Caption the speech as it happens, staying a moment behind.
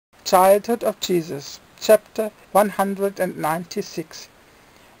Childhood of Jesus, chapter 196.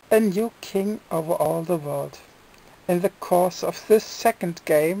 A new king over all the world. In the course of this second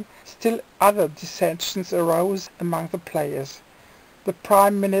game, still other dissensions arose among the players. The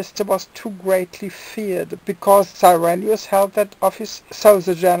prime minister was too greatly feared, because Cyrenius held that office, so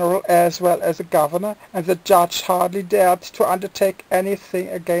the general as well as the governor, and the judge hardly dared to undertake anything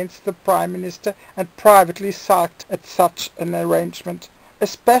against the prime minister, and privately sulked at such an arrangement.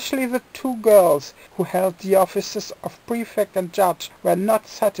 Especially the two girls who held the offices of prefect and judge were not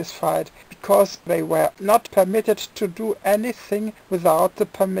satisfied, because they were not permitted to do anything without the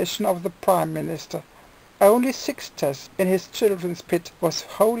permission of the prime minister. Only Sixtus, in his children's pit, was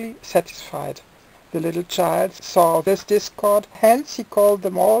wholly satisfied. The little child saw this discord, hence he called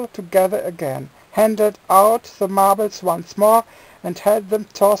them all together again, handed out the marbles once more, and had them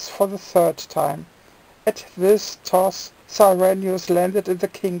toss for the third time. At this toss Cyrenius landed in the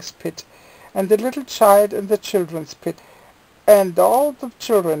king's pit, and the little child in the children's pit, and all the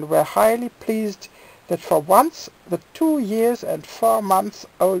children were highly pleased that for once the 2 years and 4 months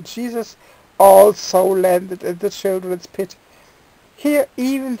old Jesus also landed in the children's pit. Here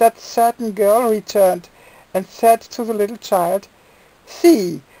even that certain girl returned, and said to the little child,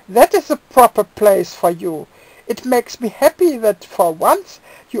 "See, that is the proper place for you. It makes me happy that for once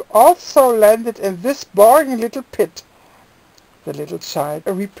you also landed in this boring little pit." The little child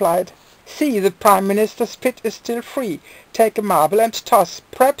replied, "See, the prime minister's pit is still free. Take a marble and toss.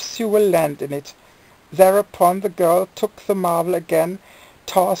 Perhaps you will land in it." Thereupon the girl took the marble again,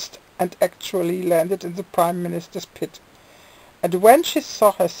 tossed, and actually landed in the prime minister's pit. And when she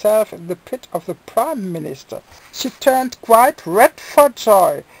saw herself in the pit of the prime minister, she turned quite red for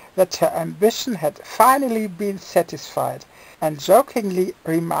joy that her ambition had finally been satisfied, and jokingly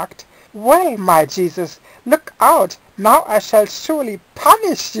remarked, "Well, my Jesus, look out! Now I shall surely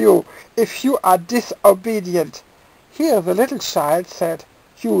punish you if you are disobedient." Here the little child said,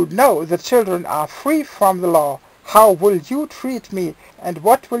 "You know the children are free from the law. How will you treat me, and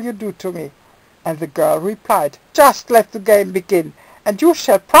what will you do to me?" And the girl replied, "Just let the game begin, and you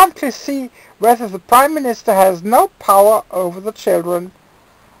shall promptly see whether the prime minister has no power over the children."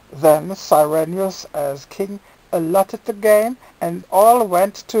 Then Cyrenius, as king, allotted the game, and all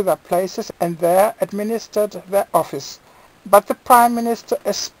went to their places and there administered their office. But the prime minister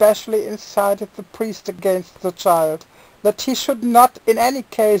especially incited the priest against the child, that he should not in any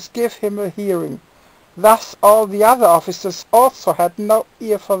case give him a hearing. Thus all the other officers also had no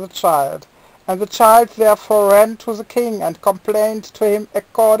ear for the child, and the child therefore ran to the king and complained to him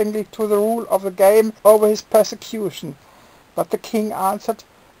accordingly to the rule of the game over his persecution. But the king answered,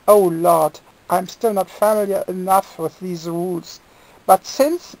 "O Lord, I am still not familiar enough with these rules. But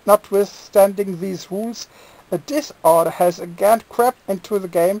since, notwithstanding these rules, a disorder has again crept into the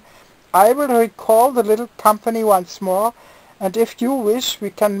game, I will recall the little company once more, and if you wish we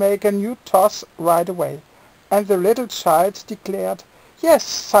can make a new toss right away." And the little child declared, "Yes,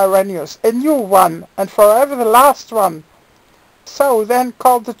 Cyrenius, a new one, and forever the last one." "So then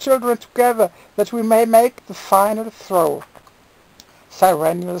call the children together, that we may make the final throw."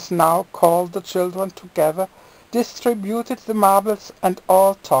 Cyrenius now called the children together, distributed the marbles, and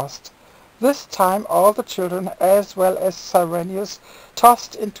all tossed. This time all the children, as well as Cyrenius,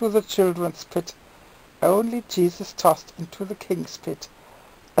 tossed into the children's pit. Only Jesus tossed into the king's pit.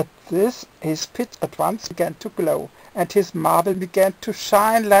 At this his pit at once began to glow, and his marble began to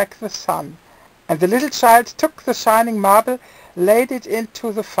shine like the sun. And the little child took the shining marble, laid it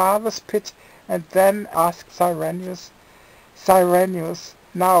into the father's pit, and then asked Cyrenius, "Cyrenius,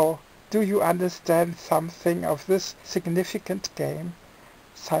 now do you understand something of this significant game?"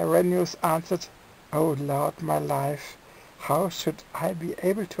 Cyrenius answered, "O Lord, my life, how should I be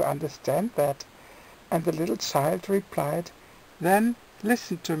able to understand that?" And the little child replied, "Then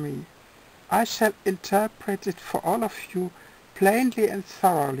listen to me. I shall interpret it for all of you plainly and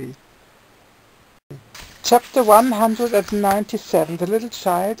thoroughly." Chapter 197. The little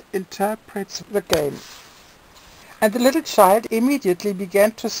child interprets the game. And the little child immediately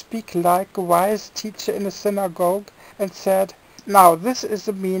began to speak like a wise teacher in a synagogue, and said, "Now this is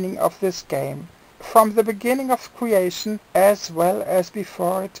the meaning of this game. From the beginning of creation, as well as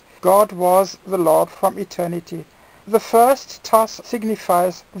before it, God was the Lord from eternity. The first toss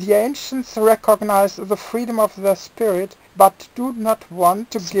signifies the ancients recognize the freedom of their spirit, but do not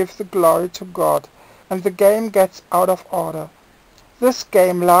want to give the glory to God, and the game gets out of order. This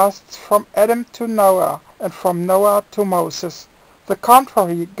game lasts from Adam to Noah, and from Noah to Moses. The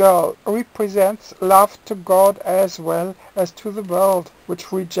contrary girl represents love to God as well as to the world,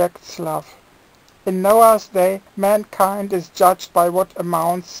 which rejects love. In Noah's day, mankind is judged by what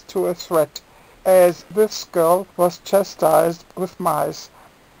amounts to a threat, as this girl was chastised with mice.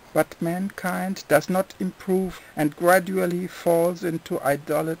 But mankind does not improve and gradually falls into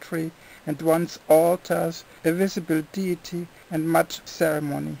idolatry and wants altars, a visible deity, and much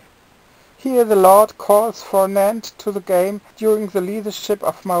ceremony. Here the Lord calls for an end to the game during the leadership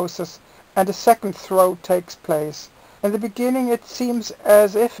of Moses, and a second throw takes place. In the beginning it seems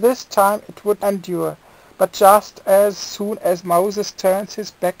as if this time it would endure, but just as soon as Moses turns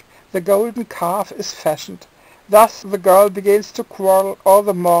his back, the golden calf is fashioned. Thus the girl begins to quarrel all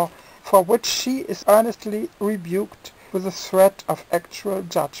the more, for which she is earnestly rebuked with the threat of actual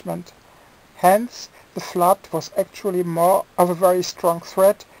judgment. Hence the flood was actually more of a very strong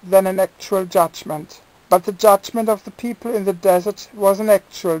threat than an actual judgment. But the judgment of the people in the desert was an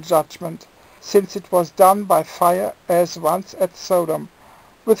actual judgment, since it was done by fire as once at Sodom.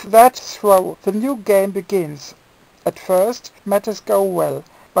 With that throw the new game begins. At first matters go well,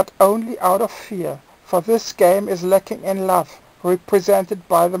 but only out of fear, for this game is lacking in love, represented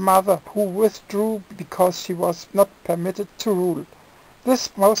by the mother who withdrew because she was not permitted to rule.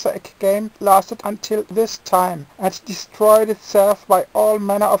 This Mosaic game lasted until this time, and destroyed itself by all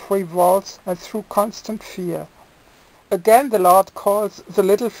manner of revolts and through constant fear. Again the Lord calls the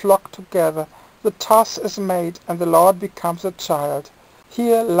little flock together. The toss is made, and the Lord becomes a child.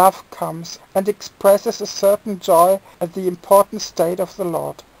 Here love comes, and expresses a certain joy at the important state of the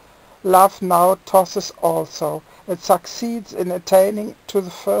Lord. Love now tosses also, and succeeds in attaining to the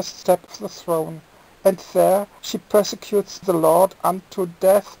first step of the throne. And there she persecutes the Lord unto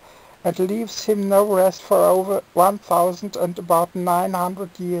death, and leaves him no rest for over 1,000 and about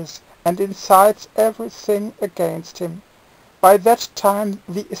 900 years, and incites everything against him. By that time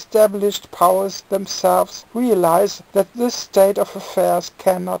the established powers themselves realize that this state of affairs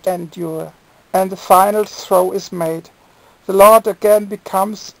cannot endure, and the final throw is made. The Lord again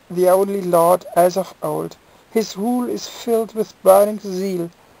becomes the only Lord as of old. His rule is filled with burning zeal,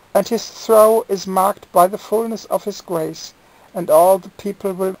 and his throw is marked by the fullness of his grace, and all the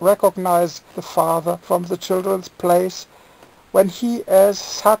people will recognize the Father from the children's place, when he as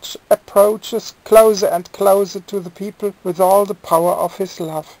such approaches closer and closer to the people with all the power of his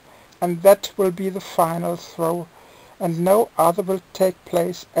love. And that will be the final throw, and no other will take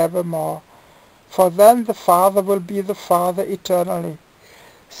place evermore. For then the Father will be the Father eternally.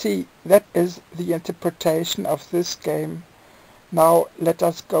 See, that is the interpretation of this game. Now let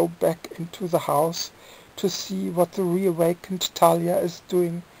us go back into the house to see what the reawakened Talia is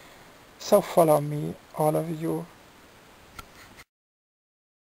doing. So follow me, all of you.